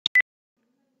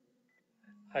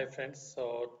Hi friends,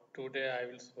 so today I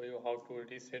will show you how to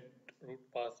reset root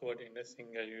password in a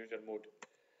single user mode.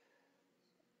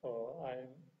 So I'm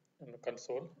in the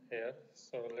console here.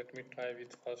 So let me try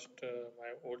with first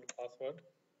my old password.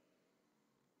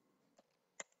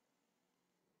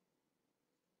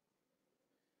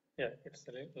 Yeah, it's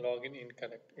a login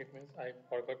incorrect. It means I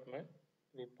forgot my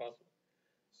root password.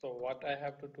 So what I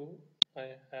have to do, I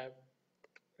have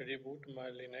reboot my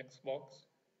Linux box.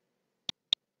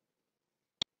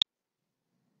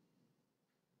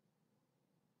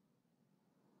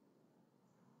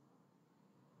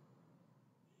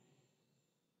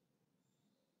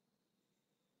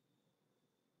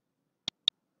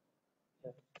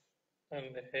 Yeah.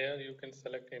 And here you can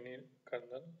select any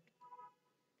kernel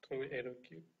through arrow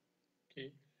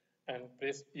key and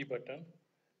press E button.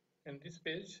 In this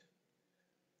page,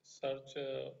 search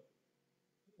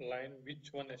line which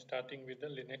one is starting with the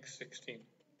Linux 16.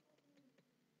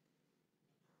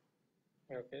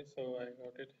 Okay, so I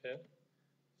got it here.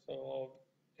 So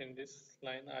in this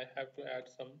line I have to add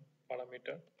some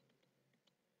parameter.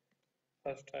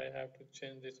 First I have to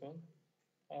change this one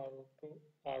R to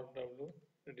RW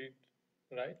read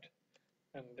write,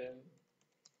 and then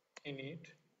init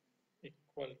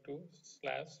equal to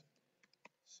slash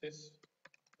sys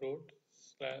root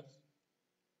slash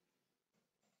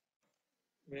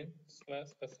bin slash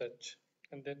sh,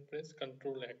 and then press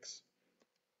Ctrl X.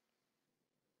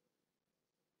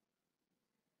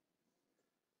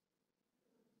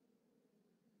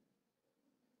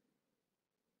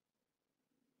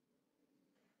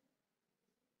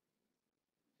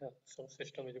 Yeah, so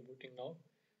system is booting now.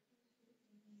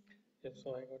 Yes,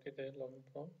 so I got it there login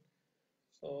from.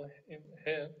 So in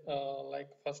here, like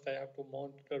first I have to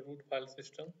mount the root file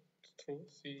system through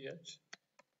ch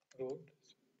root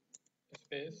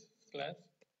space slash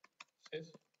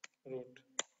sys root.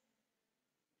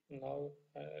 Now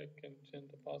I can change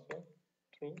the password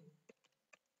through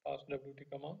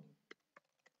passwd command.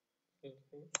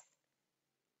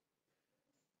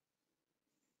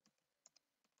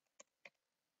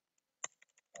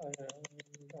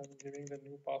 I'm giving the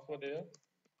new password here.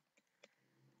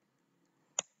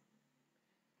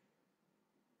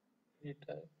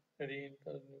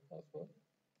 Re-enter new password.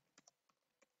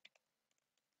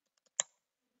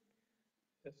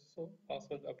 Yes, so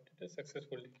password updated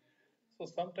successfully. So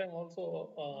sometime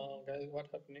also, guys, what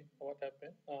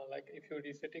happened? Like if you're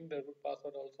resetting the root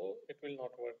password also, it will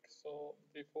not work. So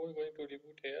before going to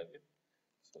reboot here,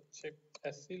 so check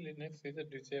SC Linux is it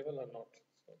disable or not.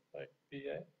 So like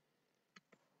pi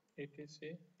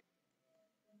etc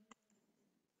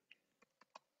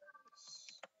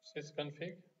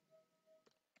sysconfig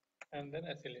and then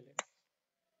SC Linux.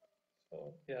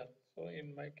 So yeah, so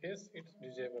in my case it's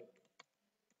disabled.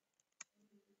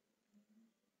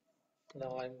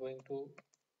 Now I'm going to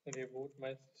reboot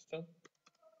my system.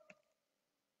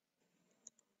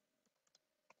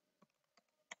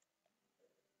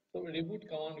 So reboot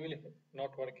command will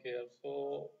not work here.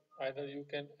 So either you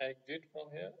can exit from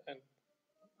here and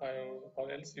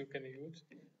or else you can use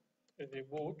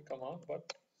reboot command,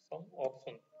 but some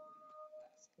option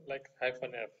like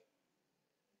 -F.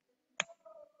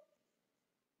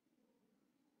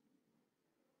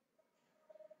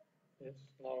 Yes,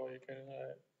 now you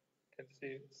can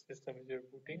see system is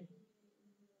rebooting.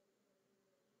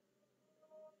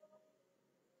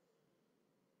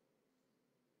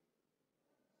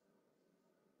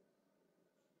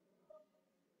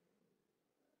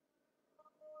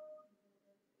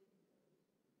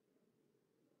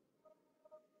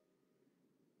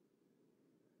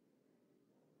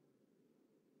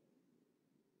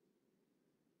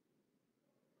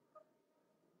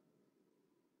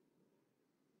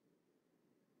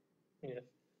 Yes.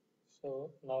 So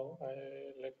now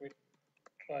let me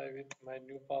try with my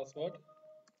new password.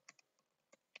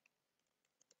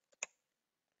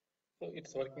 So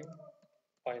it's working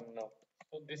fine now.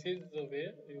 So this is the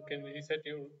way you can reset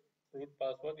your root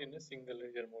password in a single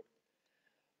user mode.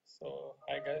 So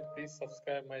hi guys, please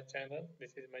subscribe my channel.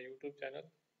 This is my YouTube channel.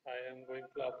 I am going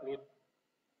to upload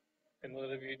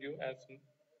another video as soon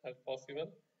as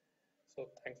possible. So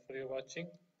thanks for your watching.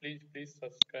 Please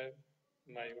subscribe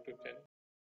my YouTube channel.